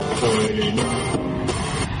More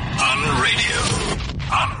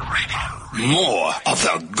of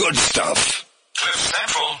the good stuff.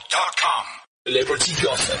 CliffCentral.com. Celebrity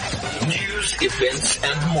gossip, news, events,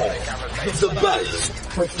 and more. The Buzz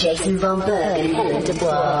with Jason Von Berg and Helen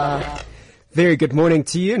Dubois. Very good morning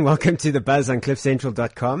to you and welcome to The Buzz on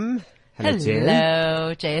CliffCentral.com. Hello, Jen.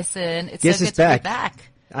 Hello, Jason. It's Guess so it's good to back. be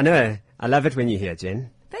back. I know. I love it when you're here,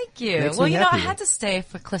 Jen. Thank you. Makes Well, me you know, I happy. had to stay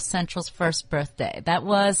for Cliff Central's first birthday. That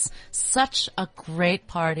was such a great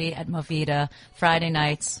party at Movida Friday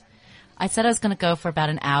nights. I said I was going to go for about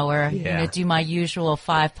an hour, do my usual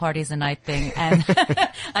 5 parties a night thing, and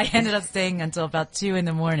I ended up staying until about 2 in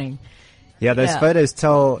the morning. Yeah, those photos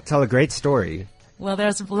tell a great story. Well,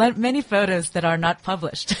 there's many photos that are not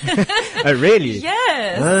published. Oh, really?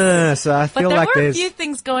 Yes. So I feel But there like were a there's... few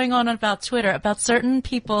things going on about Twitter, about certain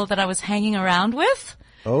people that I was hanging around with.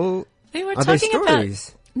 Oh, They were are there talking stories?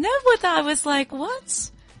 about... No, but I was like,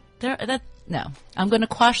 what? No. I'm going to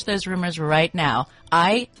quash those rumors right now.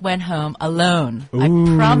 I went home alone. I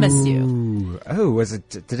promise you. Ooh. Oh,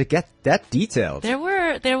 did it get that detailed? They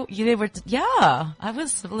were, I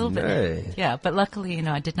was a little bit, but luckily,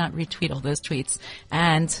 I did not retweet all those tweets.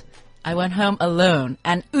 And I went home alone.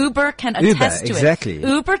 And Uber can attest to exactly. it.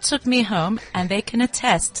 Uber took me home and they can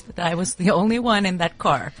attest that I was the only one in that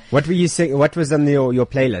car. What were you singing? What was on your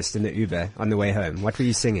playlist in the Uber on the way home? What were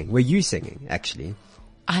you singing? Were you singing, actually?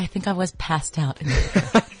 I think I was passed out.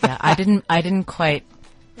 Yeah, I didn't quite.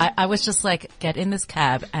 I was just like, get in this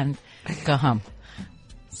cab and go home.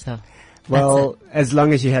 So, well, as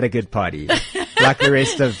long as you had a good party, like the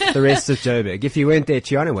rest of Joburg. If you weren't there,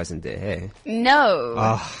 Tiana wasn't there. Hey. No.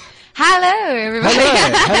 Oh. Hello, everybody.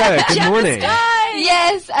 Hello. Good morning.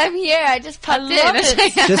 Yes, I'm here. I just popped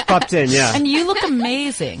in. Just popped in, yeah. And you look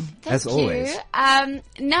amazing. As always. No,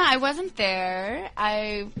 I wasn't there.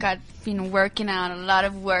 I've been working out, a lot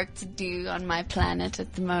of work to do on my planet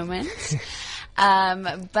at the moment.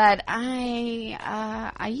 But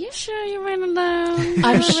are you sure you went alone?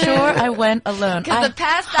 I'm sure I went alone. Because the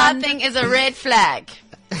passed out thing is a red flag.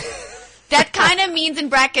 That kind of means in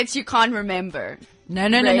brackets you can't remember. No,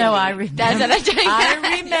 I remember. That's what I'm joking. I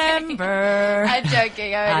remember. I'm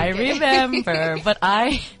joking. I remember, but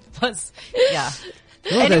I was,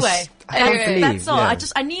 Well, Anyway, hopefully, that's all. yeah.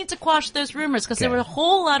 I need to quash those rumors because there were a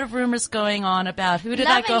whole lot of rumors going on about who did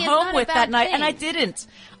I go Loving is home not a with bad that night, thing. and I didn't.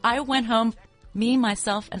 I went home, me,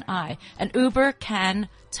 myself, and I. And Uber can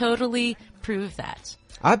totally prove that.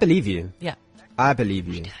 I believe you. Yeah. I believe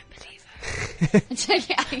you.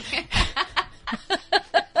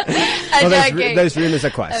 Those rumors are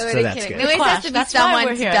quashed, I'm so really that's kidding. good. There always has to be That's why someone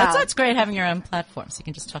we're here. down. That's great having your own platform, so you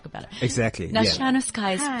can just talk about it. Exactly. Now, yeah. Shana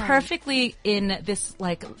Sky is perfectly in this,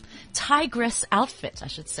 tigress outfit, I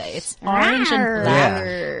should say. It's orange and black.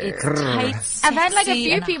 Yeah. It's tight, I've had a sexy,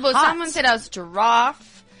 few and people. hot. Someone said I was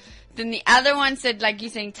giraffe. Then the other one said, you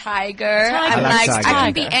saying tiger. I'm I like like, tiger. I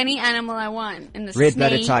can be any animal I want. In the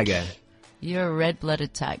Red-blooded snake. tiger. You're a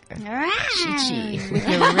red-blooded tiger. Chi-chi. With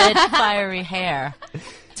your red, fiery hair.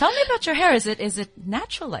 Tell me about your hair. Is it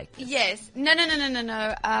natural like this? Yes. No.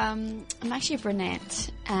 I'm actually a brunette,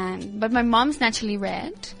 but my mom's naturally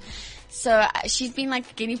red. So she's been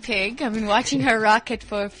like a guinea pig. I've been watching her rock it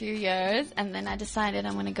for a few years, and then I decided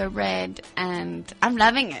I'm going to go red, and I'm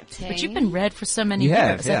loving it. Hey? But you've been red for so many You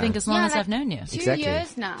have, years. yeah. I think as long as I've known you. 2 Exactly.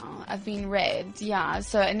 years now I've been red. Yeah.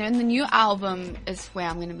 So and then the new album is where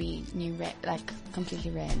I'm going to be new red,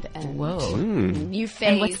 completely red, and Whoa. new face.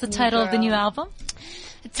 And what's the title of the new album?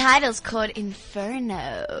 The title's called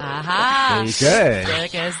Inferno. Aha. Very good. There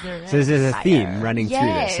goes the red. So there's a fire. theme running through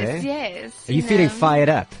this, eh? Yes. Are you feeling fired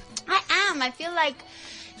up? I am. I feel like,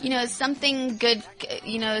 something good,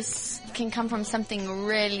 can come from something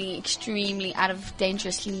really extremely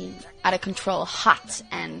dangerously out of control, hot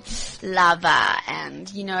and lava and,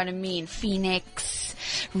 you know what I mean, phoenix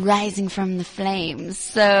rising from the flames.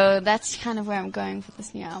 So that's kind of where I'm going for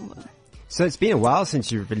this new album. So it's been a while since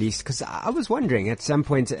you released, because I was wondering at some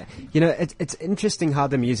point, it's interesting how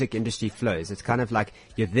the music industry flows. It's kind of like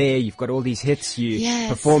you're there, you've got all these hits, you're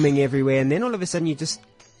performing everywhere, and then all of a sudden you just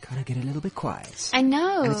kind of get a little bit quiet. I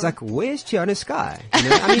know. And it's like, where's Tiana Sky? I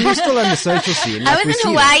mean, you're still on the social scene. I like we was in see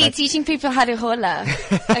Hawaii that, teaching people how to hula.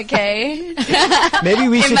 Okay? maybe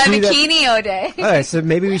we in should my do that. bikini all day. Oh, so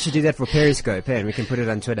maybe we should do that for Periscope, and we can put it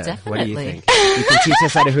on Twitter. Definitely. What do you think? You can teach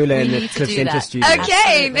us how to hula in We the need to Cliff do Central that. studio.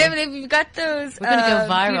 Okay, Absolutely. then we've got those. We're gonna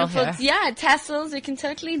go viral beautiful, here. Yeah, tassels. We can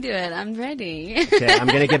totally do it. I'm ready. Okay, I'm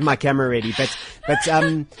going to get my camera ready. But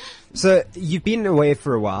But so you've been away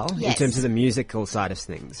for a while Yes. in terms of the musical side of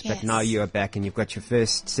things, but Yes. now you are back and you've got your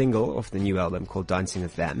first single off the new album called Dancing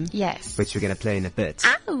with Them. Yes. Which we're going to play in a bit.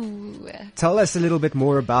 Ow. Tell us a little bit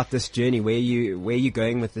more about this journey. Where you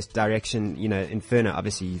going with this direction? You know, Inferno,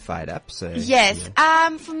 obviously you fired up. So Yes. you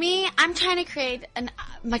know. For me, I'm trying to create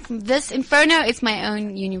this Inferno is my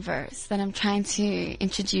own universe that I'm trying to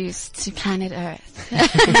introduce to planet Earth.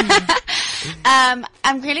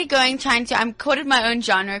 I'm really I'm coded my own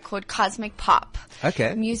genre called cosmic pop.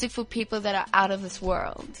 Okay. Music for people that are out of this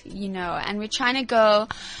world, you know, and we're trying to go,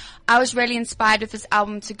 I was really inspired with this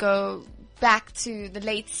album to go back to the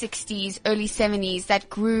late 60s, early 70s, that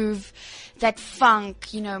groove, that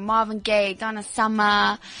funk, you know, Marvin Gaye, Donna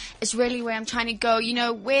Summer is really where I'm trying to go, you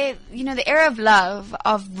know, where, you know, the era of love,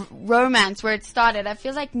 of romance, where it started. I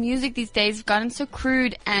feel like music these days has gotten so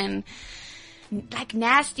crude and like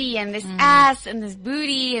nasty, and this ass and this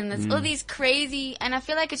booty and this all these crazy, and I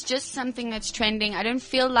feel like it's just something that's trending. I don't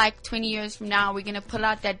feel like 20 years from now we're gonna pull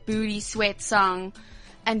out that booty sweat song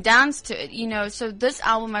and dance to it, you know. So this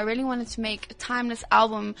album, I really wanted to make a timeless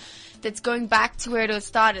album that's going back to where it all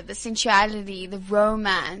started, the sensuality, the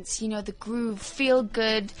romance, you know, the groove, feel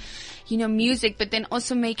good, you know, music, but then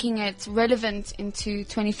also making it relevant into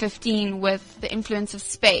 2015 with the influence of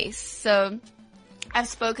space. So I've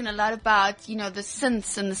spoken a lot about, you know, the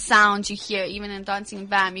synths and the sounds you hear even in Dancing with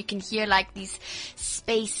Them. You can hear like these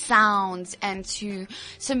space sounds, and to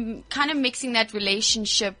some kind of mixing that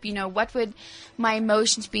relationship, you know, what would my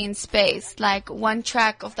emotions be in space? Like one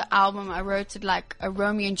track of the album, I wrote it like a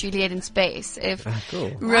Romeo and Juliet in space. If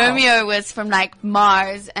cool. Romeo was from like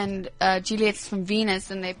Mars and Juliet's from Venus,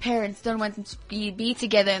 and their parents don't want them to be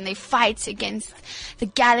together, and they fight against the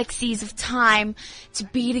galaxies of time to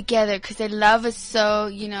be together because their love is so,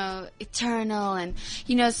 you know, eternal, and,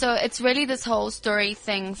 you know, so it's really this whole story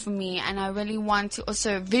thing for me, and I really want to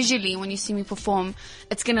also visually, when you see me perform,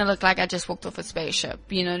 it's gonna look like I just walked off a spaceship,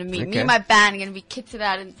 you know what I mean? Me Okay. and my band are gonna be kitted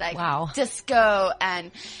out in like Wow. disco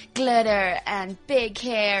and glitter and big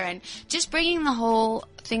hair, and just bringing the whole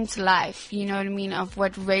thing to life, you know what I mean, of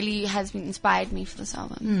what really has been inspired me for this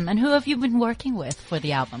album. And who have you been working with for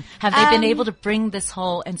the album? Have they been able to bring this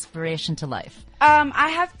whole inspiration to life? I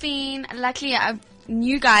have been, luckily,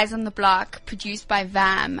 New Guys on the Block, produced by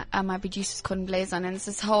VAM. My producer's called Blazon, and it's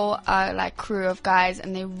this whole, like, crew of guys,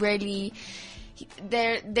 and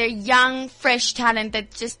they're young, fresh talent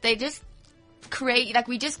that they just create, like,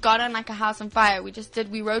 we just got on like a house on fire.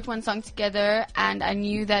 We wrote one song together, and I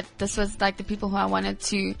knew that this was like the people who I wanted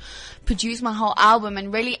to produce my whole album,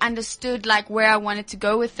 and really understood like where I wanted to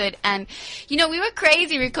go with it. And, you know, we were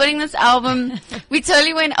crazy recording this album. We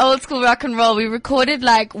totally went old school rock and roll. We recorded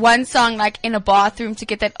like one song like in a bathroom to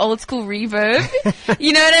get that old school reverb.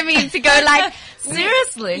 You know what I mean? To go like,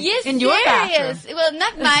 Seriously? yes, In your bathroom? Well,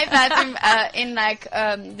 not my bathroom, in like,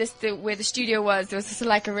 where the studio was. There was just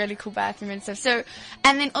like a really cool bathroom and stuff. So,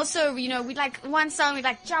 and then also, you know, we like one song, we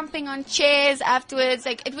like jumping on chairs afterwards.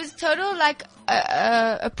 Like, it was total like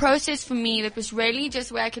a process for me that was really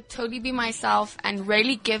just where I could totally be myself and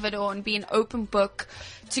really give it all and be an open book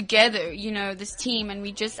together, you know, this team. And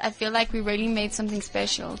I feel like we really made something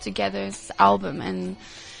special together, this album, and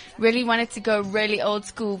really wanted to go really old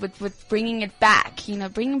school, but with bringing it back, you know,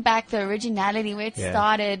 bringing back the originality where it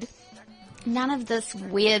started. None of this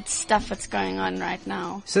weird stuff that's going on right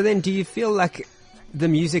now. So then, do you feel like the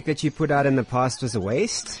music that you put out in the past was a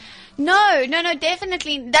waste? No,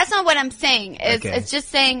 definitely. That's not what I'm saying. Okay. It's just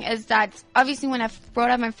saying is that obviously when I brought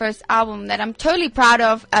out my first album that I'm totally proud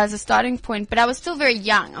of as a starting point, but I was still very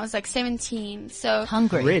young. I was like 17. So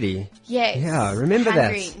Hungry. Really? yes. Yeah, remember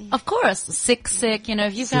that. hungry. Of course. Sick, you know,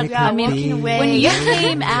 if you've got, Sick I mean, walking away. when you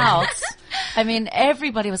came out, I mean,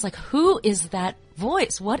 everybody was like, who is that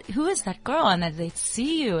voice? Who is that girl? And then they'd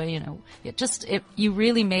see you, and, you know, you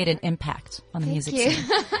really made an impact on the music you.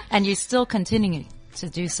 scene. And you're still continuing to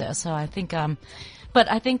do so. So I think, but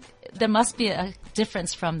I think there must be a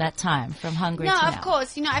difference from that time, from Hungry to No, now. of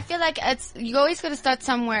course. You know, I feel like you always got to start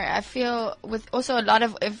somewhere. I feel with also a lot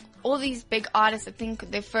of, if all these big artists, I think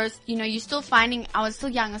they first, you know, I was still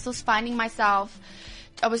young, I was still finding myself.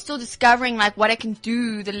 I was still discovering like what I can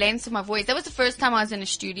do, the length of my voice. That was the first time I was in a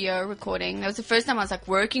studio recording. That was the first time I was like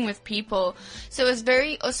working with people. So it was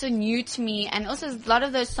very also new to me. And also a lot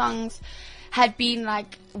of those songs, had been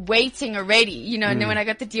like waiting already, you know, and then when I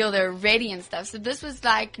got the deal, they're ready and stuff. So this was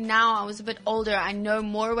like, now I was a bit older. I know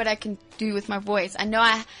more what I can do with my voice. I know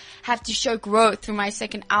I have to show growth through my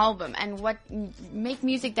second album and make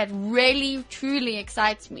music that really, truly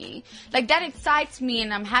excites me. Like that excites me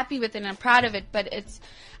and I'm happy with it and I'm proud of it, but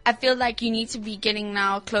I feel like you need to be getting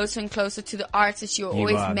now closer and closer to the artist you're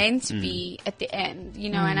always meant to be at the end, you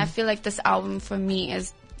know, and I feel like this album for me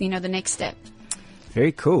is, you know, the next step.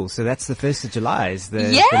 Very cool. So that's the 1st of July is the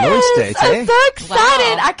launch date, I'm so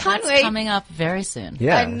excited. I can't wait. It's coming up very soon.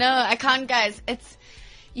 Yeah. I know. I can't, guys. It's,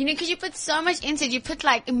 you know, because you put so much into it. You put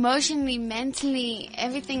like emotionally, mentally,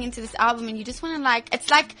 everything into this album and you just want to like, it's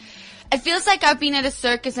like, it feels like I've been at a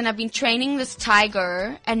circus and I've been training this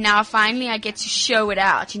tiger and now finally I get to show it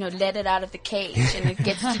out, you know, let it out of the cage and it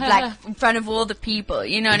gets to like in front of all the people,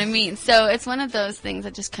 you know what I mean? So it's one of those things I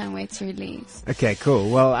just can't wait to release. Okay, cool.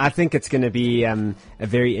 Well, I think it's going to be a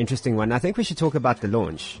very interesting one. I think we should talk about the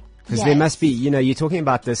launch. Because there must be, you know, you're talking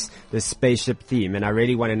about this spaceship theme, and I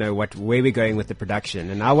really want to know where we're going with the production,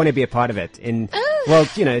 and I want to be a part of it. Well,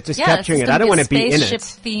 you know, just capturing it. I don't want to be in it.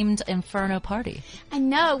 Spaceship-themed Inferno party. I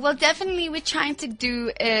know. Well, definitely, we're trying to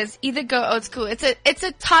do is either go old school. It's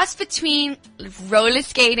a toss between roller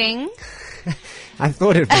skating. I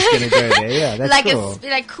thought it was going to go there. Yeah, that's like cool. It's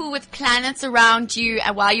like cool with planets around you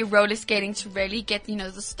and while you're roller skating to really get, you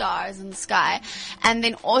know, the stars in the sky. And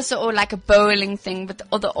then also, or like a bowling thing, but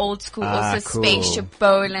or the old school, also cool. spaceship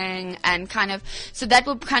bowling and kind of, so that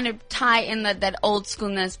will kind of tie in that old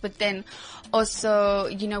schoolness, but then also,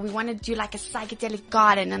 you know, we want to do like a psychedelic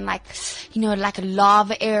garden and like, you know, like a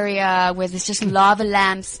lava area where there's just lava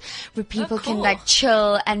lamps where people can like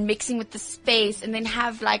chill and mixing with the space and then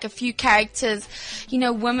have like a few characters, you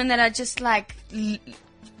know, women that are just like, you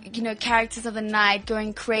know, characters of the night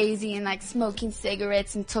going crazy and like smoking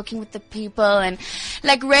cigarettes and talking with the people and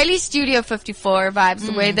like really Studio 54 vibes,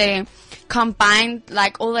 the way they combine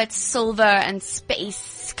like all that silver and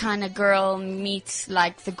space kind of girl meets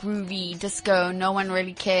like the groovy disco. No one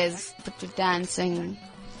really cares, but they're dancing.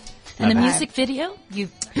 And the music video,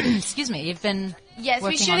 you've been Yes,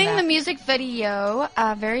 we're shooting the music video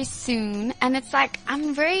very soon, and it's like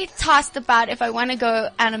I'm very tossed about if I want to go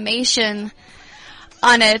animation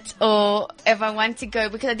on it or if I want to go,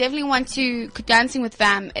 because I definitely want to, Dancing with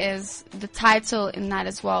Vam is the title in that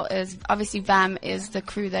as well, is obviously Vam is the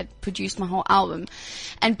crew that produced my whole album.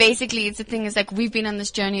 And basically it's the thing is like we've been on this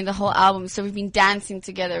journey the whole album, so we've been dancing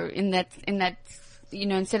together in that, you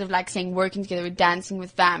know, instead of like saying working together, we're dancing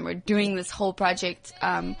with Vam. We're doing this whole project,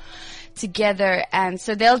 together. And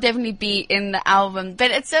so they'll definitely be in the album.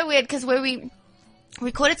 But it's so weird because where we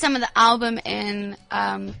recorded some of the album in,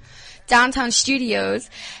 downtown studios.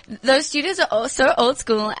 Those studios are also old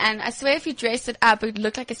school, and I swear if you dress it up, it would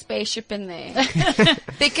look like a spaceship in there.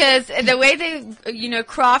 Because the way they, you know,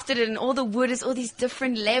 crafted it and all the wood is all these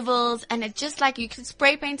different levels, and it's just like you could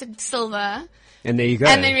spray paint it silver. And there you go.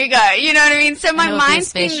 And there we go. You know what I mean? So my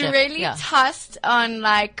mind's been really tossed on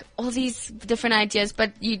like all these different ideas,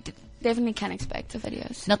 but you definitely can expect the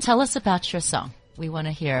videos. Now tell us about your song. We want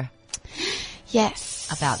to hear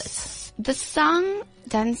about it. The song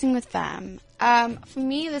Dancing with Vam, for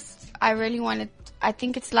me, I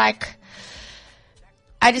think it's like,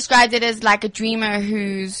 I described it as like a dreamer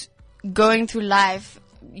who's going through life,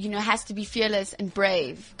 you know, has to be fearless and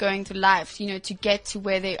brave going through life, you know, to get to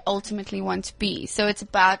where they ultimately want to be. So it's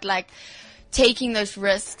about like taking those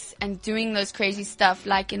risks and doing those crazy stuff,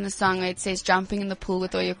 like in the song it says jumping in the pool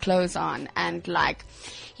with all your clothes on, and like,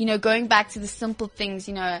 you know, going back to the simple things,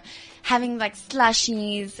 you know, having like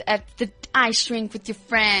slushies at the ice rink with your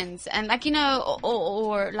friends, and like, you know,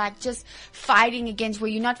 or like just fighting against where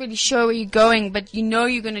you're not really sure where you're going, but you know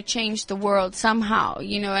you're going to change the world somehow,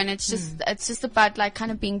 you know, and it's just about like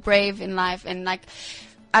kind of being brave in life. And like,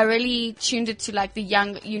 I really tuned it to like the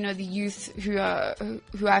young, you know, the youth who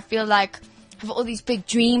I feel like have all these big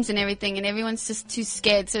dreams and everything, and everyone's just too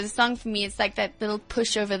scared. So the song for me, it's like that little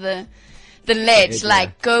push over the ledge,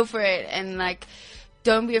 like go for it, and like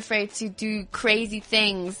don't be afraid to do crazy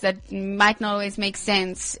things that might not always make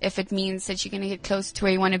sense if it means that you're going to get close to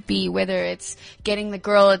where you want to be, whether it's getting the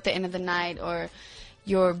girl at the end of the night or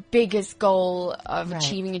your biggest goal of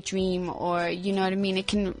achieving a dream, or, you know what I mean? It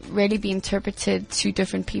can really be interpreted to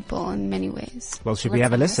different people in many ways. Well, should we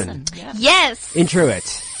have a listen? Yeah. Yes! Intro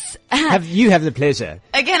it. You have the pleasure.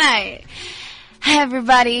 Hi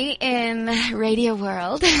everybody in Radio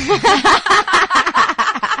World.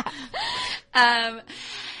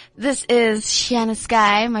 This is Shiana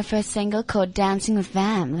Sky, my first single called Dancing with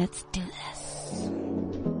Vam. Let's do this.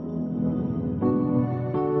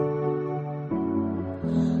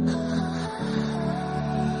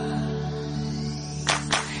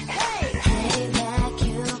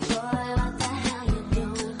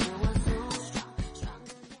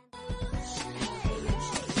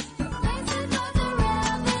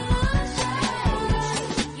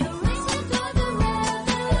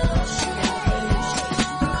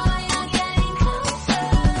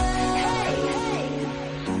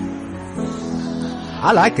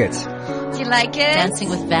 I like it. Do you like it? Dancing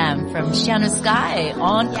with Bam from Shiano Sky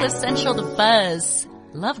on Cliff Central, The Buzz.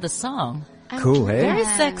 Love the song. Cool, hey? Very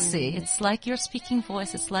sexy. It's like your speaking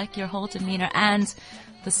voice. It's like your whole demeanor. And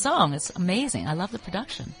the song is amazing. I love the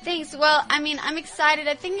production. Thanks. Well, I mean, I'm excited.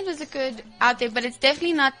 I think it was a good out there, but it's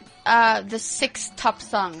definitely not the 6th top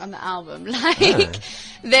song on the album. Like,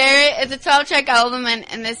 it's a 12-track album,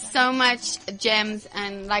 and there's so much gems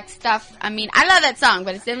and like stuff. I mean, I love that song,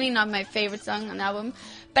 but it's definitely not my favorite song on the album.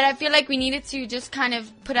 But I feel like we needed to just kind of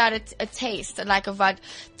put out a taste, like of what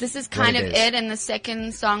this is kind of it, and the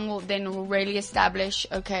second song will then really establish,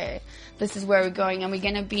 okay, this is where we're going, and we're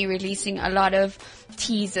going to be releasing a lot of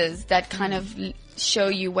teasers that kind of show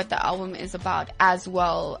you what the album is about as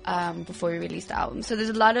well, before we release the album. So there's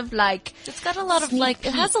a lot of like, it's got a lot of like,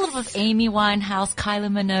 it has a little bit of Amy Winehouse,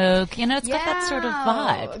 Kylie Minogue, you know, it's got that sort of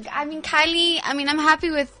vibe. I mean, I'm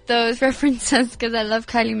happy with those references because I love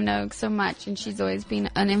Kylie Minogue so much, and she's always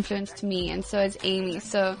been an influence to me, and so is Amy.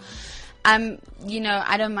 So you know,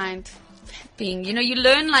 I don't mind being, you know, you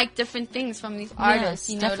learn like different things from these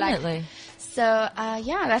artists, you know, definitely. Like, so,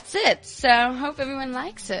 yeah, that's it. So I hope everyone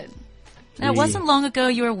likes it. Now, it wasn't long ago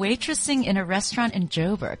you were waitressing in a restaurant in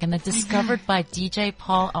Joburg and then discovered by DJ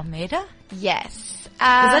Paul Almeida? Yes. Is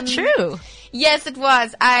that true? Yes, it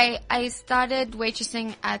was. I started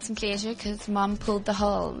waitressing at Simply Asia because Mom pulled the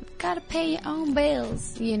whole, gotta pay your own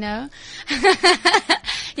bills, you know?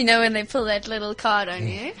 You know, when they pull that little card on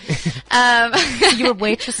you. You were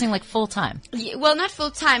waitressing like full time? Yeah, well, not full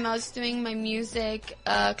time. I was doing my music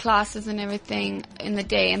classes and everything in the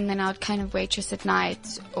day, and then I would kind of waitress at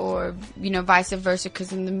night, or, you know, vice versa,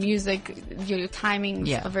 because in the music, your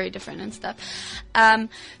timings are very different and stuff.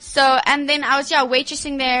 So, and then I was,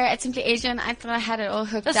 waitressing there at Simply Asia, and I thought I had it all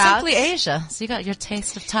hooked out. Simply Asia. So you got your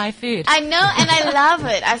taste of Thai food. I know, and I love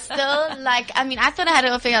it. I still like, I mean, I thought I had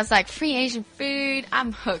it all figured out. I was like, free Asian food,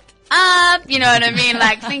 I'm hooked up, you know what I mean?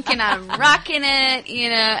 Like, thinking I'm rocking it, you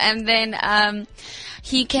know, and then,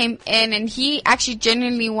 he came in, and he actually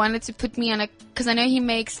genuinely wanted to put me on cause I know he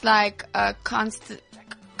makes like,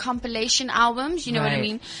 compilation albums, you know what I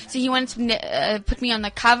mean? So he wanted to, put me on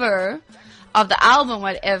the cover of the album,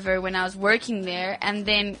 whatever, when I was working there, and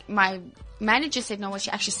then my manager said, no, well,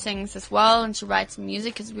 she actually sings as well, and she writes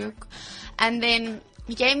music, and then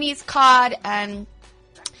he gave me his card, and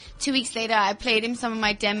 2 weeks later, I played him some of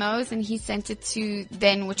my demos, and he sent it to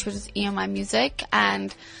then, which was EMI Music,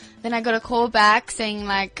 and then I got a call back saying,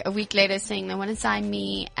 like, a week later saying they want to sign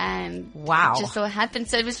me, and just so it happened.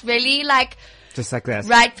 So it was really like, just like that,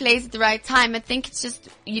 right place at the right time. I think it's just,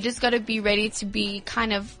 you just got to be ready to be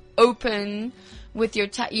kind of open with your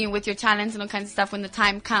with your talents and all kinds of stuff when the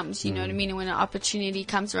time comes, you know what I mean, and when an opportunity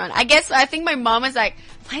comes around. I think my mom was like,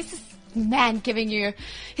 why is this man giving you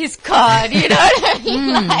his card, you know what I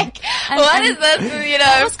mean? Like, what is this, you know?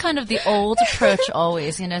 That was kind of the old approach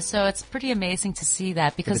always, you know, so it's pretty amazing to see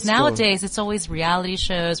that, because nowadays it's always reality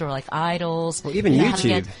shows or like idols. Or even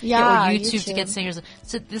YouTube. Or YouTube to get singers.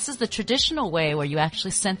 So this is the traditional way where you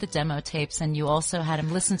actually sent the demo tapes and you also had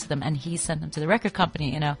him listen to them, and he sent them to the record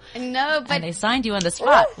company, you know. No, but and they signed you on the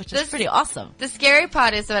spot, which is pretty awesome. The scary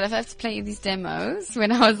part is that if I have to play these demos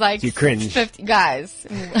when I was like, you cringe. 50 guys.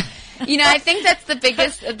 You know, I think that's the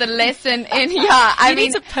biggest, the lesson in, I mean,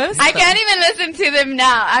 need to post I can't even listen to them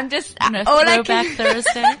now. I'm just, Throwback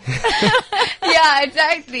Thursday. Yeah,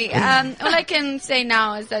 exactly. All I can say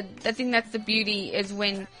now is that I think that's the beauty, is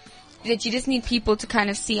when, that you just need people to kind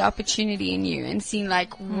of see opportunity in you and see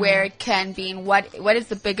like where it can be and what is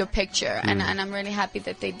the bigger picture. And I'm really happy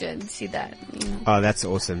that they did see that. You know? Oh, that's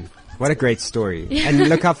awesome. What a great story. And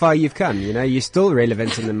look how far you've come, you know, you're still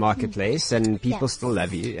relevant in the marketplace, and people still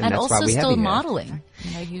love you, and that's why we have you here. And also still modeling.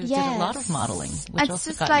 You know, you did a lot of modeling, which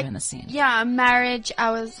also got you in the scene. Yeah, Marriage, I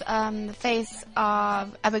was the face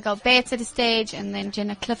of Abigail Bates at the stage, and then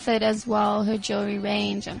Jenna Clifford as well, her jewelry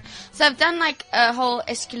range. And so I've done like a whole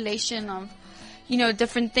escalation of, you know,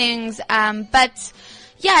 different things. But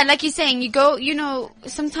yeah, like you're saying, you go, you know,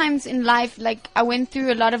 sometimes in life, like I went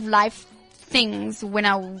through a lot of life things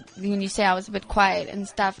when you say I was a bit quiet and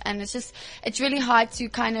stuff, and it's really hard to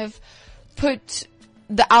kind of put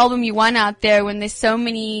the album you want out there when there's so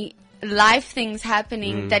many life things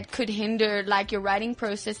happening that could hinder like your writing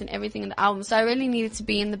process and everything in the album. So I really needed to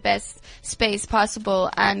be in the best space possible,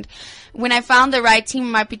 and when I found the right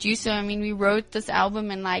team, my producer, I mean, we wrote this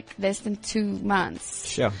album in like less than 2 months.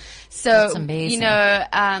 Sure. So, that's amazing. You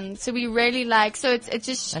know, so we really like, so it's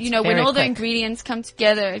just, you know, when all the ingredients come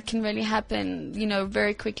together, it can really happen, you know,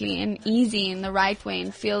 very quickly and easy in the right way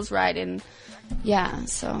and feels right. And yeah,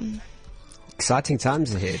 so. exciting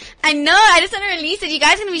times ahead. I know. I just want to release it. You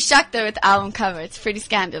guys are going to be shocked though with the album cover. It's pretty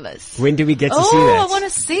scandalous. When do we get to see that? I want to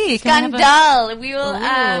see. Scandal. We will,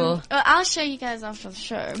 well, I'll show you guys after the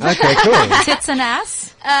show. Okay, cool. Tits and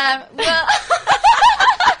ass? Well,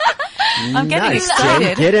 I'm getting Nice,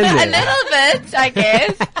 excited. Jen. Get in a there. little bit, I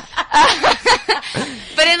guess.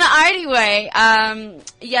 But in the arty way,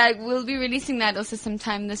 yeah, we'll be releasing that also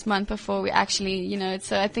sometime this month before we actually, you know,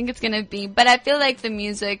 so I think it's gonna be, but I feel like the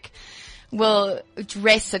music will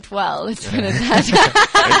dress it well, let's put it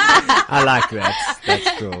that. I like that.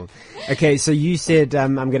 That's cool. Okay, so you said,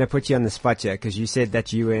 I'm gonna put you on the spot here, cause you said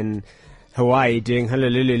that you were in Hawaii doing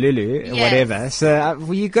Honolulu, Yes. whatever. So,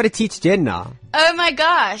 well, you gotta teach Jen now. Oh my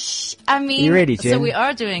gosh. I mean, You ready, Jen? So we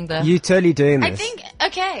are doing the... You totally doing this. I think,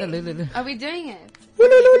 okay. Lulu. Are we doing it?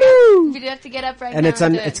 Honolulu. We do have to get up right And now. it's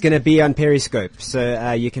on. It's going to be on Periscope,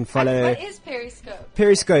 so you can follow. What is Periscope?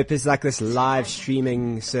 Periscope is like this live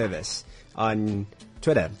streaming service on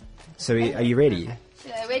Twitter. So are you ready?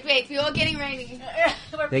 Wait, we're all getting ready.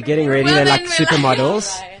 They're getting ready. They're like Women, we're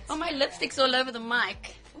supermodels. Oh, my lipstick's all over the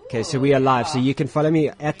mic. Okay, so we are live. So you can follow me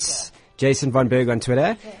at Jason Von Berg on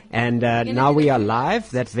Twitter. And now we are live.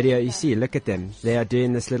 That video you see, look at them. They are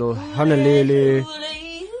doing this little Honolulu.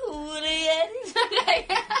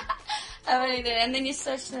 And then you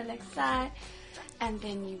search the like side, and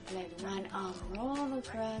then you let one arm roll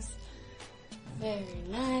across very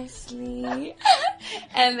nicely.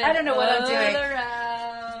 And then I don't know what I'm all doing.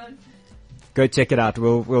 around. Go check it out.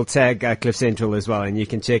 We'll tag Cliff Central as well, and you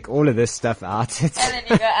can check all of this stuff out. And then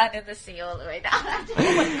you go under the sea all the way down.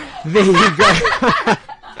 There you go.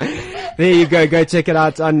 There you go. Go check it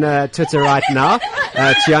out on Twitter right now.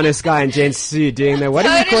 Tiana Sky and Jen Sue doing the, what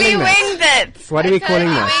are we Totally calling that? winged it. What are we calling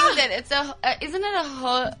that? Winged it. It's a, isn't it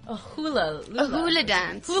A hula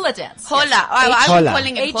dance? Hula dance. Hola. I'm Hola.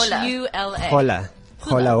 calling it hola. H-U-L-A. Hola.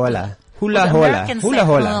 Hola, hola. Hula, The hola. Americans Hula, say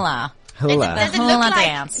hola. hula. Hula. Does it Hula look like,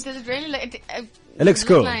 dance. does it really look, It looks look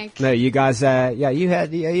cool. like- No, you guys, yeah, you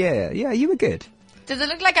had, yeah, you were good. does it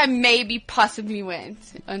look like I maybe possibly went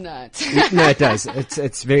or not? No, it does.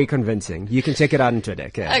 It's very convincing. You can check it out on Twitter.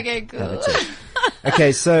 Okay. Okay, cool. Have a check.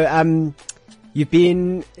 Okay, so,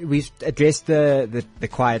 we've addressed the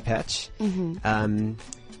quiet patch. Mm-hmm.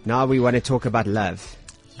 Now we want to talk about love.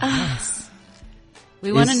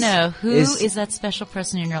 We want to Is- know who is- is that special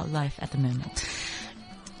person in your life at the moment.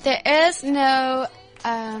 There is no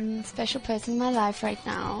special person in my life right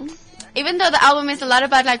now. Even though the album is a lot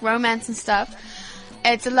about like romance and stuff,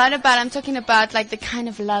 it's a lot about, I'm talking about like the kind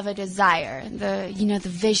of love I desire, the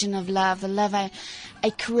vision of love, the love I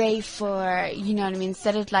crave for, you know what I mean,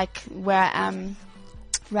 instead of like where I am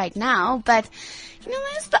right now. But,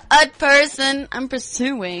 there's the odd person I'm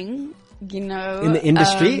pursuing, In the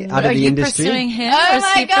industry? Out of Are the you industry? pursuing him Oh or is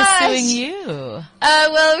my he gosh. pursuing you?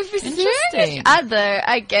 Well, we're pursuing Interesting. each other,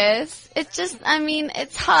 I guess. It's just,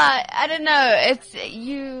 it's hard. I don't know.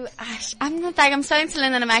 It's, I'm not like, I'm starting to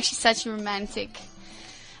learn that I'm actually such a romantic.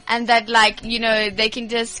 And that like, they can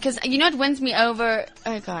just, cause it wins me over,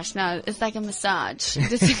 oh gosh, no, it's like a massage.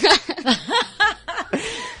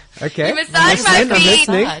 Okay. You massage my I'm feet.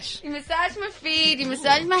 listening. You massage my feet, you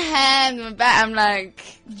massage my hands, my back. I'm like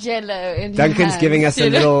jello in your Duncan's hands, giving us a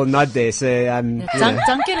little nod there, so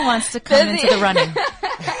Duncan wants to come into the running.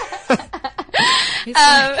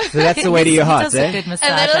 so that's the way to your heart, Does a eh? good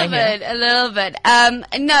massage, a little bit.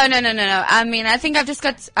 No. I mean, I think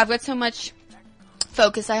I've got so much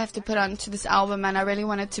focus I have to put onto this album, and I really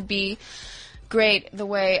want it to be great the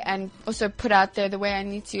way, and also put out there the way I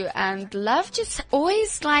need to. And love just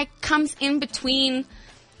always like comes in between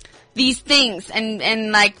these things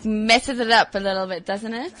and like messes it up a little bit,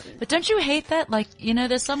 doesn't it? But don't you hate that? Like,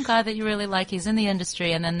 there's some guy that you really like, he's in the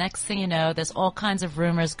industry, and then next thing you know, there's all kinds of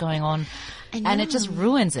rumors going on, and it just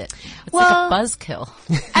ruins it. It's like a buzzkill.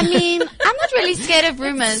 I mean, I'm not really scared of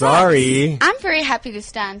rumors. Sorry. I'm very happy to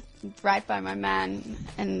stand right by my man,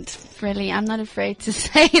 and really, I'm not afraid to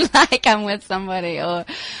say like I'm with somebody or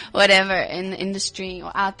whatever in the industry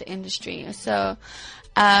or out the industry. So,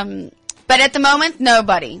 but at the moment,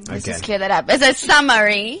 nobody. Let's just clear that up. As a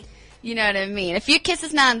summary, you know what I mean? A few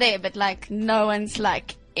kisses now and there, but like no one's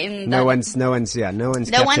like in the... No one's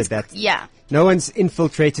captured that. Yeah. No one's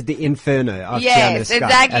infiltrated the inferno of Tiana Yes, Sky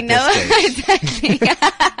exactly. at No, this stage.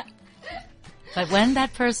 exactly. But when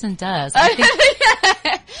that person does, I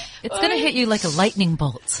think it's going to hit you like a lightning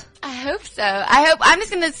bolt. I hope so. I'm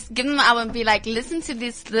just gonna give them the album and be like, listen to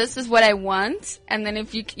this. This is what I want. And then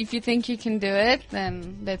if you think you can do it,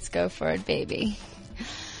 then let's go for it, baby.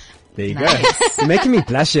 There you go. You're making me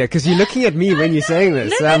blush here because you're looking at me when you're saying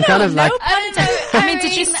this. So I'm kind of like, I don't know. I mean,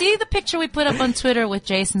 did you see the picture we put up on Twitter with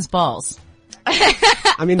Jason's balls?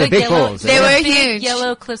 I mean, the big balls. They were Big huge.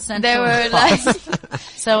 Yellow Cliff Central. They were balls.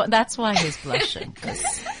 So that's why he's blushing.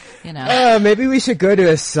 'Cause, maybe we should go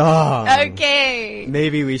to a song. Okay.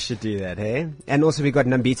 Maybe we should do that, hey? And also we got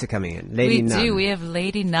Nambita coming in. Lady we Nam. do. We have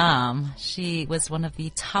Lady Nam. She was one of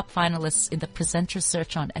the top finalists in the presenter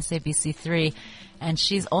search on SABC3, and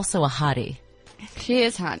she's also a hottie. She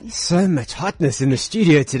is hot. So much hotness in the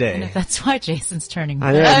studio today. That's why Jason's turning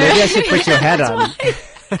I red. know, maybe I should put your hat on.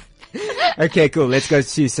 Okay, cool. Let's go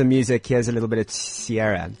to some music. Here's a little bit of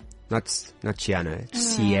Sierra. Not Chiano.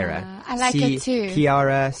 Sierra. I like it too.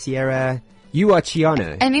 Kiara, Sierra. You are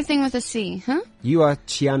Chiano. Anything with a C, huh? You are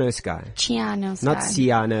Chiano Sky. Chiano Sky. Not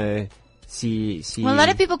Ciano. Well, a lot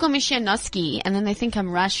of people call me Shianovsky, and then they think I'm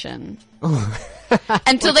Russian. Oh.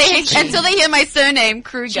 until they hear my surname,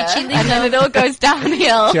 Kruger, and then it all goes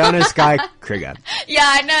downhill. Chiano Sky Kruger. Yeah,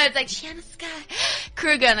 I know. It's like Chiano Sky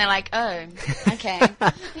Kruger, and they're like, oh, okay.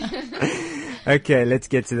 Okay, let's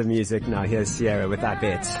get to the music now. Here's Sierra with I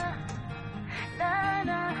Bet.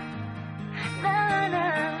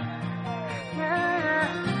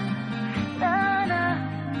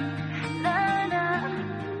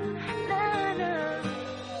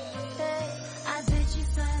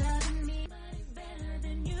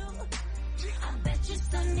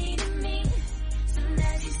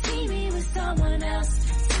 Someone else,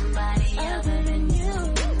 somebody other than you.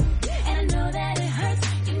 And I know that it hurts,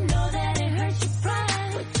 you know that it hurts your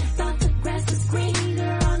pride. But you thought the grass was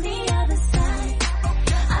greener on the other side.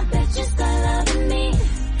 I bet you start loving me,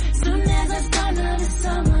 soon as I start loving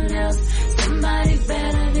someone else, somebody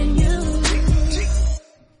better than you.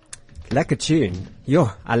 Like a tune.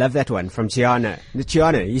 Yo, I love that one from Chiano.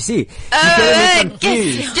 Chiano, you see. I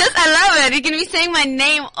love it. You can be saying my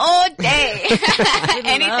name all day.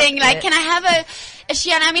 Anything like, can I have a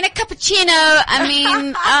Chiano? I mean, a cappuccino. I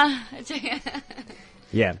mean,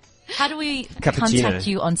 Yeah. How do we Cappuccino. contact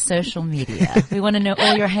you on social media? We want to know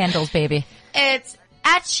all your handles, baby. It's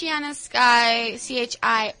at Chiano Sky,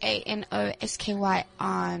 ChianoSky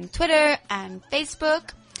on Twitter and Facebook.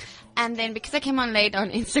 And then because I came on late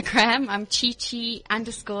on Instagram, I'm Chichi_lingo.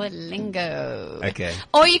 Okay.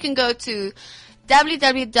 Or you can go to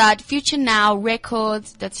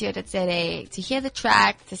www.futurenowrecords.co.za to hear the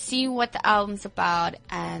track, to see what the album's about,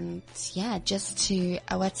 and yeah, just to,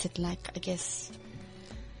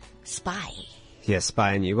 spy. Yeah,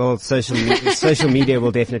 spy on you. Well, social media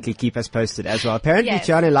will definitely keep us posted as well. Apparently, Yes.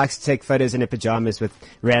 Chiano likes to take photos in her pajamas with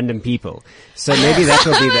random people. So maybe that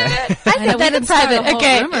will be there. I know that we in can start private. a whole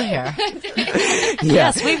Okay. rumor here. Yeah.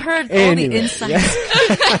 Yes, we've heard all Anyway, the insights.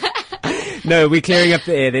 yeah. No, we're clearing up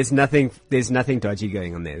the air. There's nothing dodgy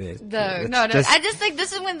going on there. No. I just think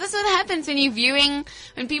this is what happens when you're viewing,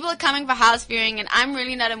 when people are coming for house viewing, and I'm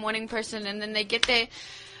really not a morning person, and then they get there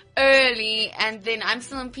early, and then I'm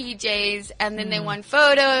still in PJs, and then they want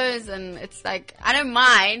photos, and it's like, I don't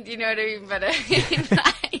mind, you know what I mean, but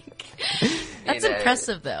That's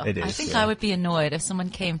impressive, though. It is, I think yeah. I would be annoyed if someone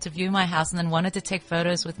came to view my house and then wanted to take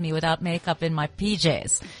photos with me without makeup in my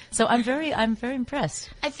PJs. So I'm very impressed.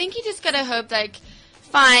 I think you just gotta hope, like,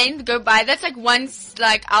 fine, go buy. That's like once,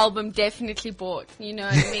 like, album definitely bought. You know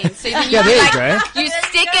what I mean? So then Yeah, there you go. you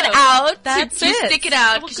stick it out. That's you it. stick it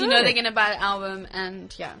out Well, because you know good. they're gonna buy an album,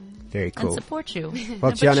 and yeah. Very cool. And support you. Well,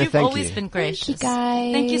 But Chiano, you've thank always you. been gracious. Thank you,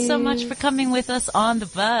 guys. Thank you so much for coming with us on the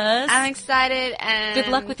buzz. I'm excited, and Good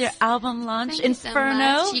luck with your album launch, Thank you so Inferno.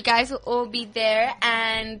 much. You guys will all be there,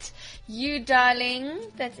 and you, darling,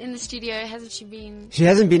 that's in the studio, hasn't she been? She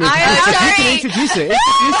hasn't been introduced. I'm You can sorry. introduce her.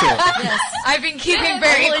 Introduce her. Yes. I've been keeping I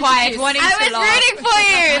very will quiet, introduce- wanting I to was laugh. rooting for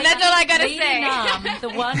you. That's all I gotta Lady say. Nam, the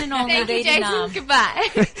one and only Thank you, Lady Jason. Nam. Goodbye.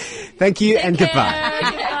 Thank you and goodbye.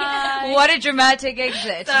 Goodbye. What a dramatic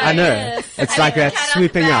exit. I know. Yes. It's like that Cat on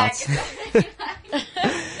swooping the out.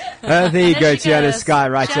 back. There you go, There she Chiano goes. Sky,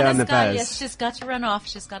 right here Chiano on the Sky, buzz. Yes, she's got to run off.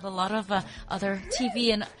 She's got a lot of other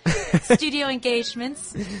TV and studio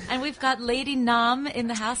engagements. And we've got Lady Nam in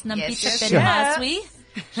the house, Nambita yes, Benhaswi.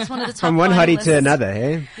 She's one of the top From one hottie to finalists. another,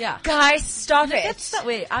 hey? Yeah. Guys, stop it. That's that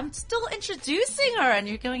way. I'm still introducing her, and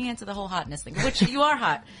you're going into the whole hotness thing, which you are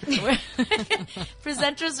hot.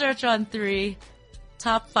 Presenter search on 3,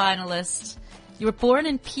 top finalist. You were born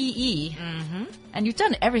in PE, and you've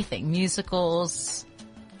done everything: musicals,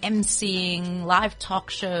 emceeing, live talk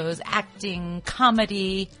shows, acting,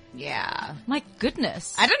 comedy. Yeah. My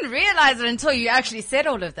goodness. I didn't realize it until you actually said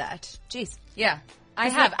all of that. Jeez. Yeah. I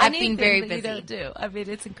Is have. there I've been very anything that busy. You don't do. I mean,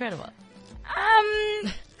 it's incredible. I'm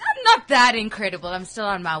not that incredible. I'm still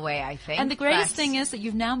on my way, I think. And the greatest but- thing is that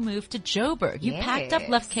you've now moved to Joburg. You packed up, Yes.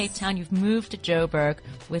 left Cape Town, you've moved to Joburg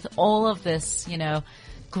with all of this,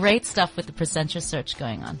 great stuff with the presenter search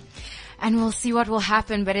going on. and we'll see what will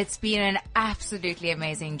happen. But it's been an absolutely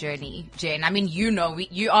amazing journey, Jen. I mean,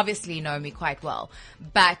 you obviously know me quite well,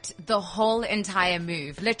 but the whole entire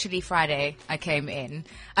move, literally Friday, I came in,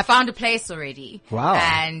 I found a place already. Wow.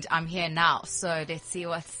 And I'm here now. So let's see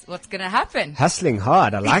what's going to happen. Hustling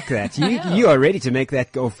hard. I like that. You are ready to make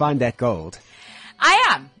that or find that gold.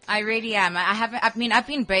 I am. I really am. I've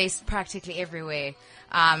been based practically everywhere.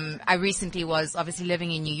 I recently was obviously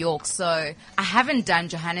living in New York, so I haven't done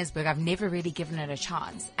Johannesburg. I've never really given it a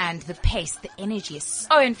chance. And the pace, the energy is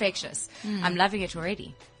so infectious. I'm loving it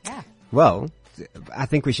already. Yeah. Well, I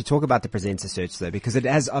think we should talk about the presenter search though, because it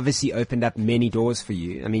has obviously opened up many doors for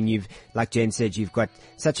you. I mean, like Jen said, you've got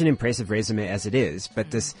such an impressive resume as it is,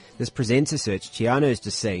 but this presenter search, Chiano is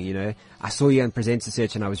just saying, I saw you on presenter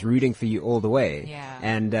search and I was rooting for you all the way. Yeah.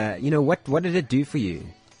 And, what did it do for you?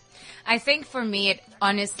 I think for me, it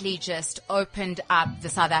honestly just opened up the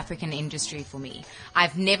South African industry for me.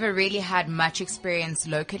 I've never really had much experience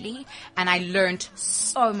locally, and I learned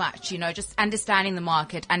so much, just understanding the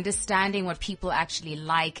market, understanding what people actually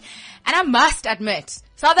like. And I must admit,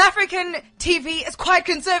 South African TV is quite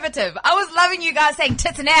conservative. I was loving you guys saying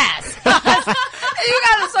tits and ass. You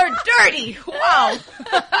guys are so dirty. Wow.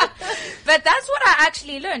 But that's what I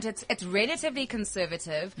actually learned. It's relatively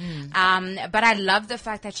conservative. But I love the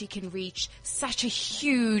fact that you can reach such a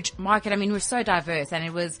huge market. I mean, we're so diverse, and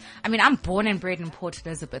I'm born and bred in Port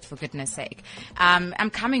Elizabeth, for goodness sake. I'm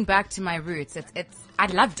coming back to my roots. I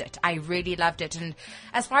loved it. I really loved it. And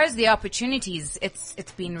as far as the opportunities,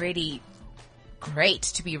 it's been really great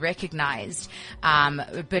to be recognized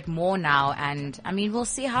a bit more now, and I mean, we'll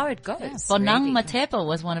see how it goes. Yeah. Bonang Matepo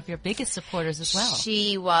was one of your biggest supporters as well.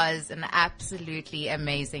 She was an absolutely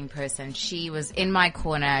amazing person. She was in my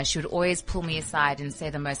corner. She would always pull me aside and say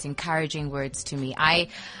the most encouraging words to me. I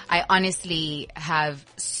honestly have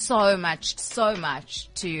so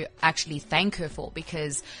much to actually thank her for,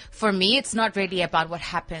 because for me, it's not really about what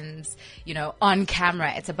happens, on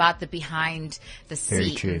camera. It's about the behind the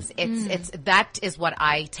scenes. Very true. It's that is what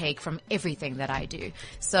I take from everything that I do.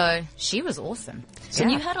 So she was awesome. And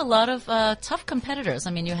you had a lot of tough competitors.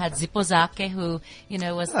 I mean, you had Zippo Zake, who,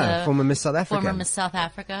 was the former Miss South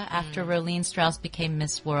Africa. After Rolene Strauss became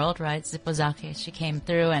Miss World, right? Zippo Zake, she came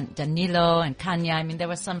through, and Danilo and Kanya. I mean, there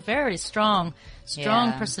were some very strong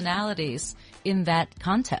personalities in that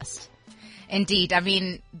contest. Indeed. I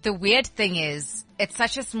mean, the weird thing is, it's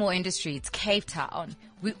such a small industry. It's Cape Town.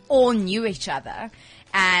 We all knew each other.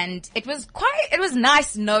 And it was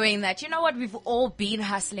nice knowing that, we've all been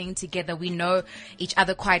hustling together. We know each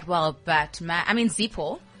other quite well. But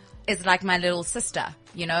Zippo is like my little sister.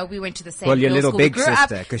 We went to the same your little school. big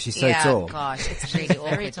sister, because she's so tall. Gosh, it's really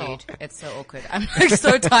awkward, dude. It's so awkward. I'm like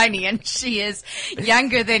so tiny, and she is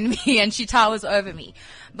younger than me, and she towers over me.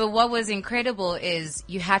 But what was incredible is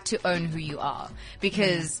you had to own who you are,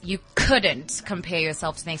 because you couldn't compare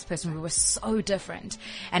yourself to the next person. We were so different,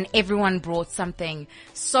 and everyone brought something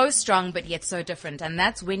so strong but yet so different. And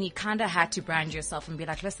that's when you kind of had to brand yourself and be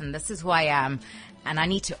like, listen, this is who I am, and I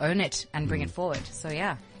need to own it and bring it forward. So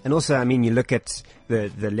yeah. And also, I mean, you look at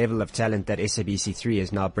the level of talent that SABC3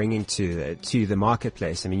 is now bringing to the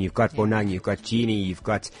marketplace. I mean, you've got Bonang, you've got Genie, you've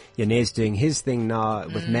got Yanez doing his thing now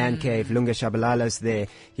with Man Cave, Lunga Shabalala's there.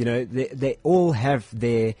 They all have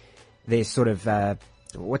their sort of,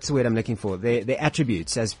 what's the word I'm looking for? Their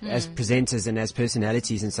attributes as presenters and as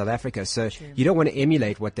personalities in South Africa. So you don't want to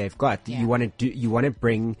emulate what they've got. Yeah. You want to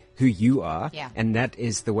bring who you are. Yeah. And that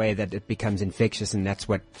is the way that it becomes infectious, and that's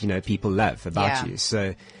what, people love about you.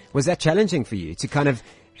 So was that challenging for you to kind of,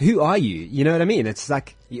 who are you? You know what I mean? It's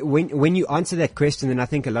like when you answer that question, then I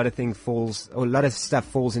think a lot of stuff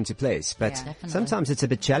falls into place. But sometimes it's a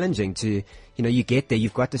bit challenging to, you get there,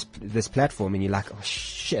 you've got this platform, and you're like, oh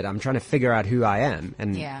shit, I'm trying to figure out who I am,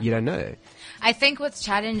 and you don't know. I think what's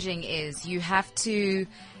challenging is you have to,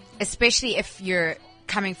 especially if you're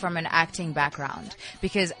coming from an acting background,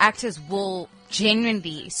 because actors will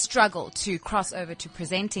genuinely struggle to cross over to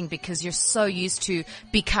presenting because you're so used to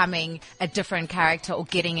becoming a different character or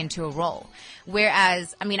getting into a role.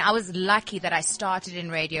 Whereas, I was lucky that I started in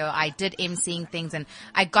radio, I did emceeing things, and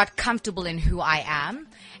I got comfortable in who I am.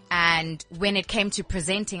 And when it came to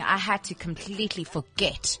presenting, I had to completely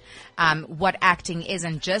forget what acting is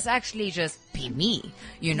and just be me,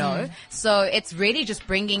 So it's really just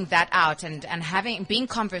bringing that out and being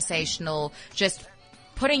conversational, just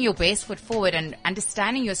putting your best foot forward and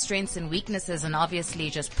understanding your strengths and weaknesses, and obviously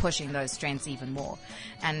just pushing those strengths even more.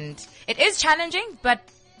 And it is challenging, but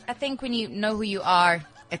I think when you know who you are,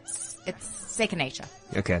 it's second nature.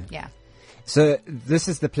 Okay. Yeah. So this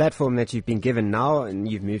is the platform that you've been given now, and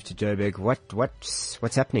you've moved to Joburg.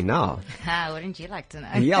 What's happening now? Wouldn't you like to know?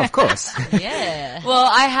 Yeah, of course. Yeah. Well,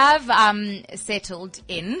 I have settled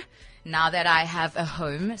in now that I have a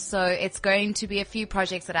home. So it's going to be a few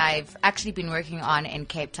projects that I've actually been working on in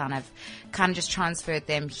Cape Town. I've kind of just transferred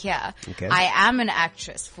them here. Okay. I am an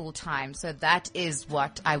actress full time, so that is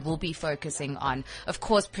what I will be focusing on. Of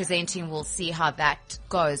course, presenting, we'll see how that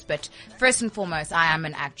goes. But first and foremost, I am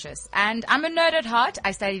an actress. And I'm a nerd at heart.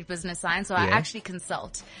 I studied business science, so I Yeah. actually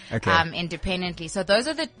consult Okay. independently. So those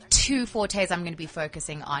are the two fortes I'm going to be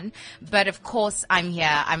focusing on. But of course, I'm here.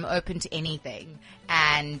 I'm open to anything.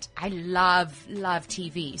 And I love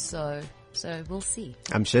TV. So we'll see.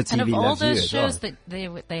 I'm sure TV And of all loves you those as shows well.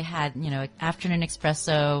 that they had, Afternoon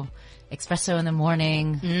Espresso in the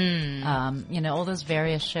Morning, all those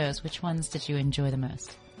various shows, which ones did you enjoy the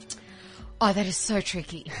most? Oh, that is so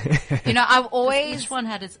tricky. I've always... Each one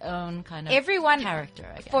had its own kind of Everyone, character,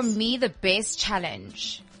 I guess. For me, the best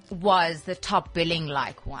challenge was the top billing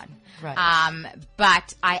one. Right.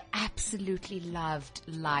 But I absolutely loved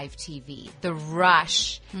live TV. The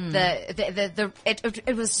rush,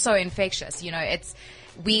 it was so infectious.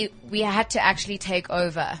 We had to actually take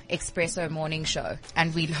over Espresso Morning Show,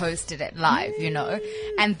 and we hosted it live,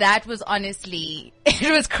 and that was honestly,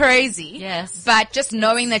 it was crazy. Yes. But just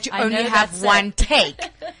knowing that you I only know have that's one it. take,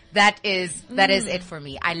 that is it for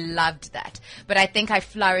me. I loved that. But I think I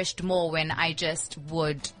flourished more when I just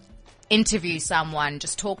would interview someone,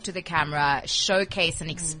 just talk to the camera, showcase an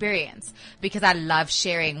experience, because I love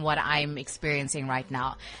sharing what I'm experiencing right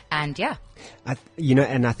now. And yeah.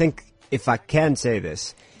 And I think, if I can say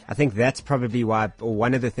this, I think that's probably why, or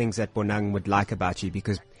one of the things that Bonang would like about you,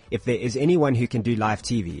 because if there is anyone who can do live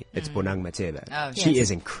TV, it's Bonang Mateba. Oh, she yes.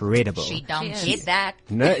 is incredible. She don't She is. get that.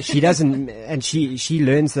 No, she doesn't, and she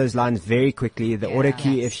learns those lines very quickly. The auto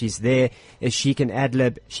cue, Yes. if she's there, if she can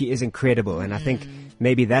ad-lib, she is incredible. And I think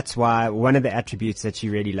maybe that's why one of the attributes that she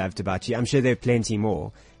really loved about you. I'm sure there are plenty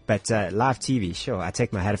more, but live TV, sure, I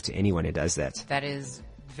take my hat off to anyone who does that. That is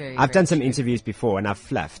very, I've very done some true. interviews before and I've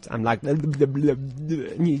fluffed. I'm like, blah, blah, blah, blah,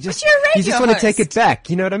 and you just you're a radio want to take it host. back.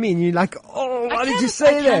 You know what I mean? You're like, oh, why did you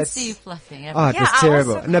say I that? can't see you fluffing. Oh, it Yeah, was I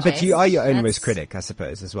terrible. also No, but you are your own That's- worst critic, I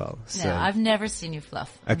suppose, as well. So. No, I've never seen you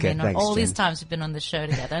fluff. Okay, thanks, all these Jen. times we've been on the show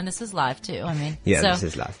together, and this is live too. Yeah, so, this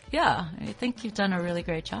is live. Yeah, I think you've done a really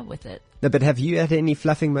great job with it. No, but have you had any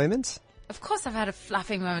fluffing moments? Of course I've had a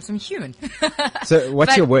fluffing moment. I'm human. So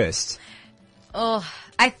what's But- your worst? Oh,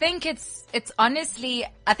 I think it's honestly,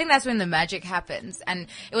 I think that's when the magic happens. And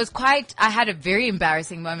it was I had a very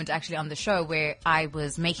embarrassing moment actually on the show where I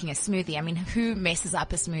was making a smoothie. I mean, who messes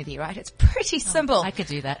up a smoothie, right? It's pretty simple. I could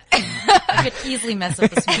do that. I could easily mess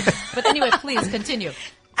up a smoothie. But anyway, please continue.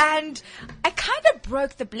 And I kind of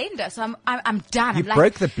broke the blender, so I'm done. You I'm like,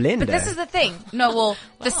 broke the blender? But this is the thing. No, well,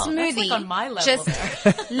 the Wow, that's smoothie like on my level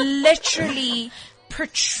just literally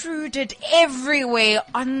protruded everywhere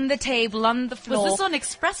on the table, on the floor. Was this on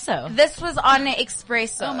Espresso? This was on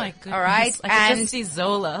espresso. Oh my goodness. All right. I could And just see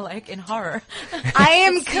Zola, like, in horror. I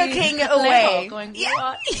am cooking away. Going, Yeah.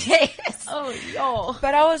 what? Yes. Oh, yo.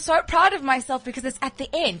 But I was so proud of myself because it's at the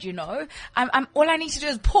end, I'm all I need to do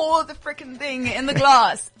is pour the freaking thing in the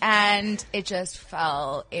glass, and it just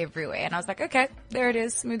fell everywhere. And I was like, okay, there it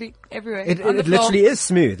is, smoothie everywhere. It on the floor. literally is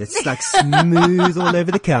smooth. It's like smooth all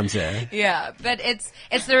over the counter. Yeah, but it's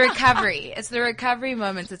the recovery. It's the recovery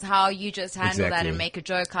moments. It's how you just handle that Exactly. and make a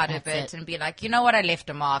joke out of That's it it. and be like, you know what, I left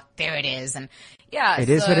a mark. There it is. And yeah, It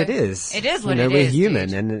is so what it is. It is what you know, it we're is, human,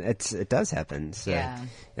 dude. and it does happen. So, Yeah.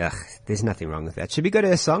 ugh, there's nothing wrong with that. Should we go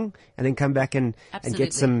to a song and then come back and Absolutely.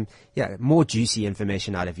 get some more juicy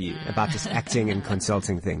information out of you about this acting and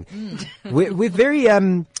consulting thing? We're very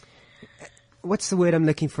what's the word I'm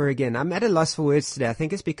looking for again? I'm at a loss for words today. I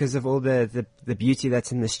think it's because of all the beauty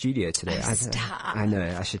that's in the studio today. stop. I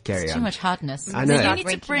know. I should carry Too on. much hotness. I know. You Start need to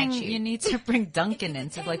winking bring, at you. you need to bring Duncan in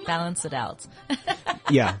to like balance it out.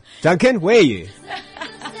 Yeah. Duncan, where are you?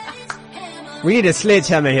 We need a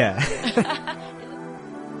sledgehammer here.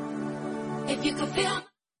 If you could feel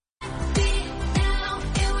deep down,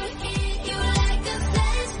 it would hit you like a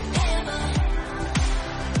sledgehammer.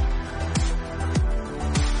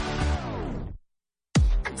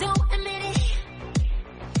 I don't admit it,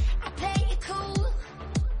 I play it cool,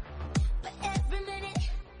 but every minute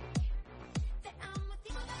that I'm with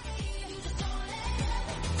you, you just don't let it.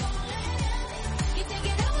 You take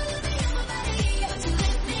it all of me in my body, but you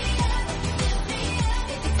lift me up.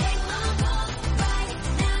 If you take my pulse right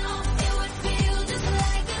now, it would feel just like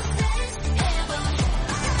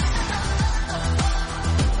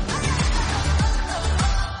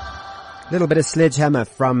Little bit of Sledgehammer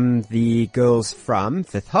from the girls from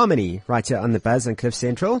Fifth Harmony, right here on the Buzz on Cliff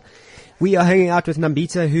Central. We are hanging out with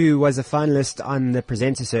Nambita, who was a finalist on the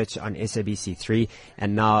presenter search on SABC3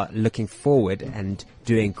 and now looking forward and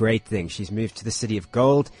doing great things. She's moved to the City of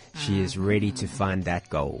Gold. She is ready to find that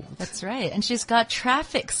gold. That's right. And she's got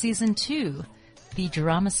Traffic Season 2, the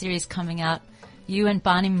drama series coming out. You and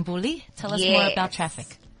Bani Mbuli, tell us more about Traffic.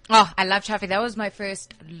 Oh, I love Traffic. That was my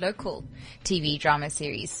first local TV drama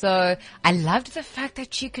series. So I loved the fact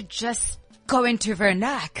that you could just go into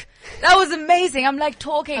Vernac. That was amazing. I'm like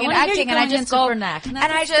talking and acting and I just go Vernac. And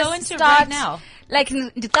I just go into start right now. Like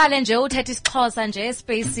ndiqale nje uthetha isiXhosa nje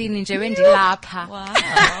espacini nje wendilapha. Wow.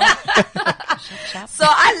 So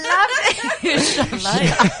I love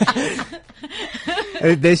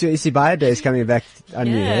it. There's your Isibaya days coming back on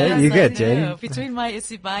you. Eh? You good, Jen? Between my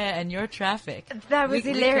Isibaya and your Traffic. That was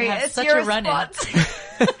hilarious. Such Your a run-in.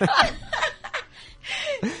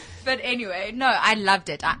 But anyway, no, I loved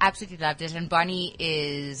it. I absolutely loved it. And Bonnie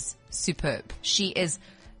is superb. She is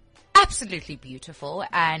absolutely beautiful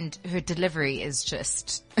and her delivery is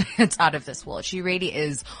just, it's out of this world. She really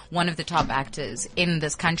is one of the top actors in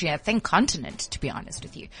this country, I think continent, to be honest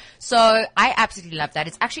with you. So I absolutely love that.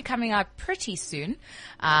 It's actually coming out pretty soon.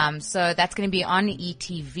 So that's going to be on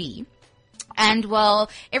ETV. And well,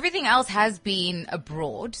 everything else has been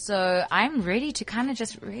abroad, so I'm ready to kind of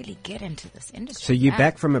just really get into this industry. So you're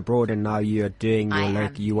back from abroad and now you're doing your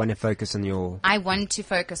local, you want to focus on your... I want to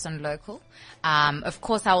focus on local. Of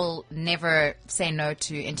course, I will never say no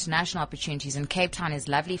to international opportunities, and Cape Town is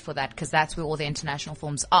lovely for that because that's where all the international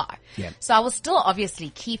films are. Yeah. So I will still obviously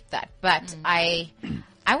keep that, but I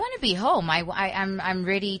want to be home. I'm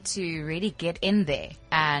ready to really get in there,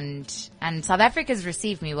 and South Africa's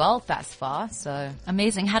received me well thus far. So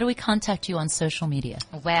amazing. How do we contact you on social media?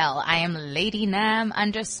 Well, I am Lady Nam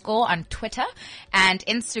 _ on Twitter, and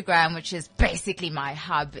Instagram, which is basically my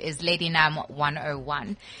hub, is Lady Nam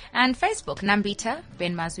 101, and Facebook Nambita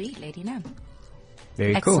Ben Mazwi Lady Nam.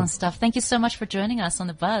 Very Excellent cool. stuff. Thank you so much for joining us on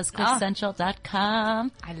the Buzz,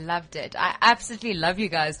 CliffCentral.com. I loved it. I absolutely love you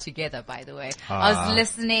guys together, by the way. I was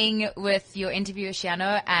listening with your interview,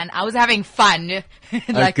 Shiano, and I was having fun,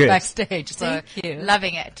 like good. backstage. So Thank you.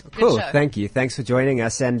 Loving it. Good Cool. show. Thank you. Thanks for joining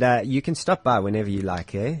us. And you can stop by whenever you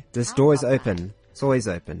like, eh? This door is open. It's always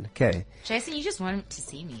open. Okay. Jason, you just wanted to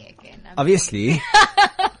see me again. Obviously.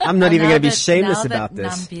 I'm not even going to be shameless about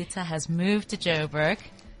this. Nambita has moved to Joburg.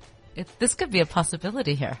 This could be a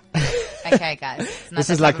possibility here. Okay, guys. It's not This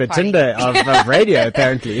that is like the type of party. Tinder of radio,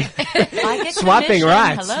 apparently. I get Swiping commission.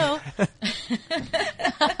 right. Hello.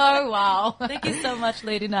 Oh, wow. Thank you so much,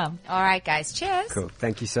 Lady Nam. All right, guys. Cheers. Cool.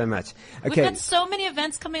 Thank you so much. We've Okay. got so many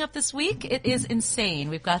events coming up this week. It is insane.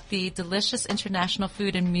 We've got the Delicious International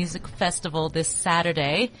Food and Music Festival this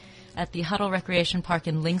Saturday at the Huddle Recreation Park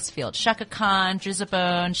in Linksfield. Shaka Khan,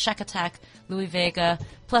 Drizzabone, Shaka Attack, Louis Vega,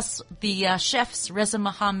 plus the chefs Reza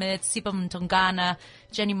Mohammed, Sibam Tongana,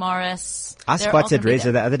 Jenny Morris. I They're all spotted gonna be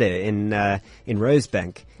Reza there. the other day in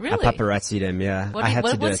Rosebank. Really? I paparazzi'd him, yeah. I had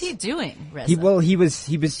to do What's it. he doing, Reza? He was,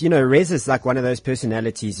 Reza's like one of those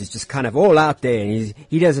personalities who's just kind of all out there, and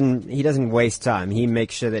he doesn't waste time. He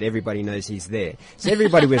makes sure that everybody knows he's there. So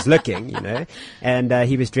everybody was looking, and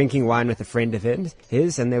he was drinking wine with a friend of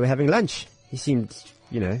his, and they were having lunch. He seemed,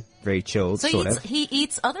 very chilled, So sort of. he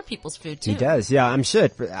eats other people's food too. He does, yeah, I'm sure.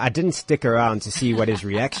 But I didn't stick around to see what his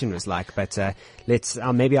reaction was like, but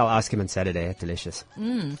maybe I'll ask him on Saturday at Delicious.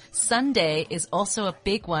 Sunday is also a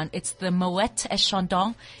big one. It's the Moet et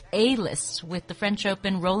Chandon A-list with the French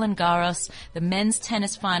Open, Roland Garros, the men's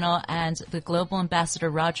tennis final, and the global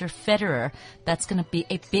ambassador Roger Federer. That's going to be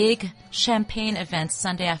a big champagne event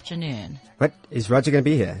Sunday afternoon. What? Is Roger going to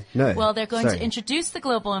be here? No. Well, they're going Sorry. to introduce the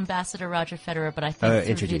global ambassador Roger Federer, but I think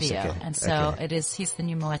through introduce, video. okay. And so Okay. he's the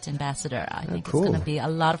new Moet ambassador. I think cool. it's going to be a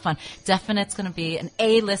lot of fun. Definitely it's going to be an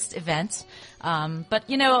A-list event. But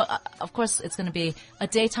of course it's going to be a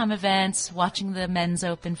daytime event, watching the men's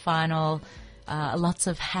open final, lots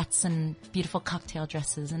of hats and beautiful cocktail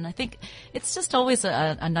dresses. And I think it's just always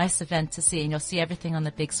a nice event to see, and you'll see everything on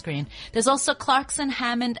the big screen. There's also Clarkson,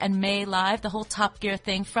 Hammond, and May live, the whole Top Gear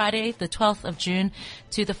thing, Friday, the 12th of June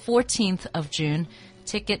to the 14th of June.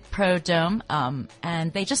 Ticket Pro Dome,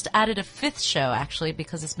 and they just added a 5th show actually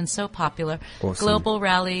because it's been so popular. Awesome. Global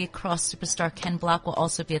Rally Cross superstar Ken Block will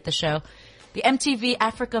also be at the show. The MTV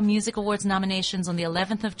Africa Music Awards nominations on the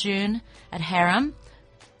 11th of June at Harem.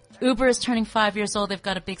 Uber is turning 5 years old. They've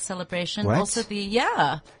got a big celebration. What? Also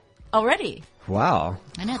already. Wow.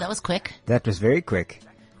 I know, that was quick. That was very quick.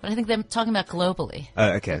 But I think they're talking about globally.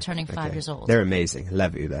 Oh, okay. They're turning 5 Okay. years old. They're amazing.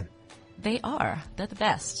 Love Uber. They are. They're the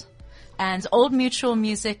best. And Old Mutual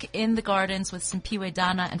Music in the Gardens with Simpiwe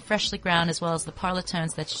Dana and Freshly Ground, as well as the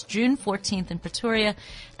Parlotones. That's June 14th in Pretoria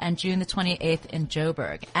and June the 28th in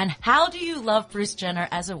Joburg. And how do you love Bruce Jenner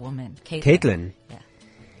as a woman? Caitlin. Yeah.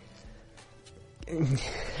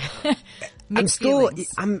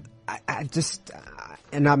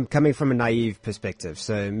 And I'm coming from a naive perspective,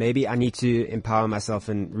 so maybe I need to empower myself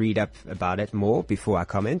and read up about it more before I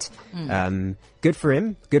comment. Good for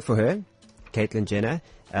him, good for her, Caitlyn Jenner.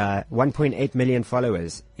 1.8 million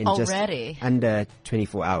followers in already just under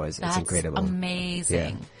 24 hours. That's it's incredible.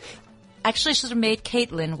 Amazing. Yeah. Actually, should have made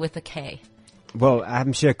Caitlyn with a K. Well,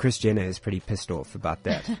 I'm sure Kris Jenner is pretty pissed off about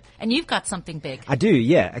that. And you've got something big. I do,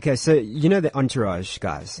 yeah. Okay, so you know the Entourage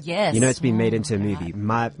guys? Yes. You know it's been made into a movie.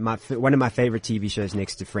 One of my favorite TV shows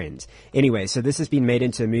next to Friends. Anyway, so this has been made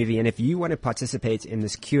into a movie, and if you want to participate in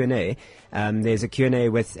this Q&A, there's a Q&A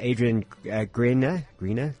with Adrian Grenier,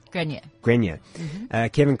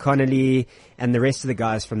 Kevin Connolly, and the rest of the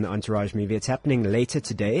guys from the Entourage movie. It's happening later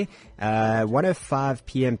today, 1:05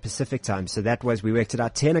 p.m. Pacific time. So that was, we worked it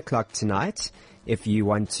out, 10 o'clock tonight. If you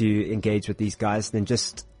want to engage with these guys, then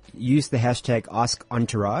just use the hashtag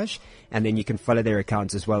AskEntourage, and then you can follow their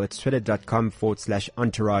accounts as well. It's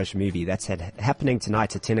twitter.com/Entourage movie. That's happening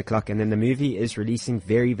tonight at 10 o'clock, and then the movie is releasing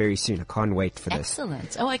very, very soon. I can't wait for this.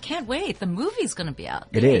 Excellent. Oh, I can't wait. The movie's going to be out.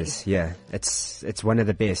 It is, yeah. It's one of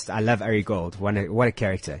the best. I love Ari Gold. What a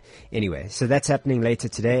character. Anyway, so that's happening later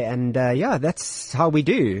today, and that's how we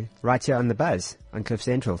do right here on The Buzz on Cliff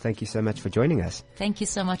Central. Thank you so much for joining us. Thank you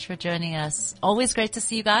so much for joining us. Always great to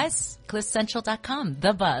see you guys. CliffCentral.com.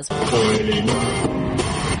 The Buzz. On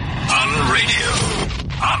radio.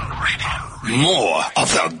 More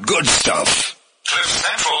of the good stuff.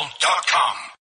 CliffCentral.com.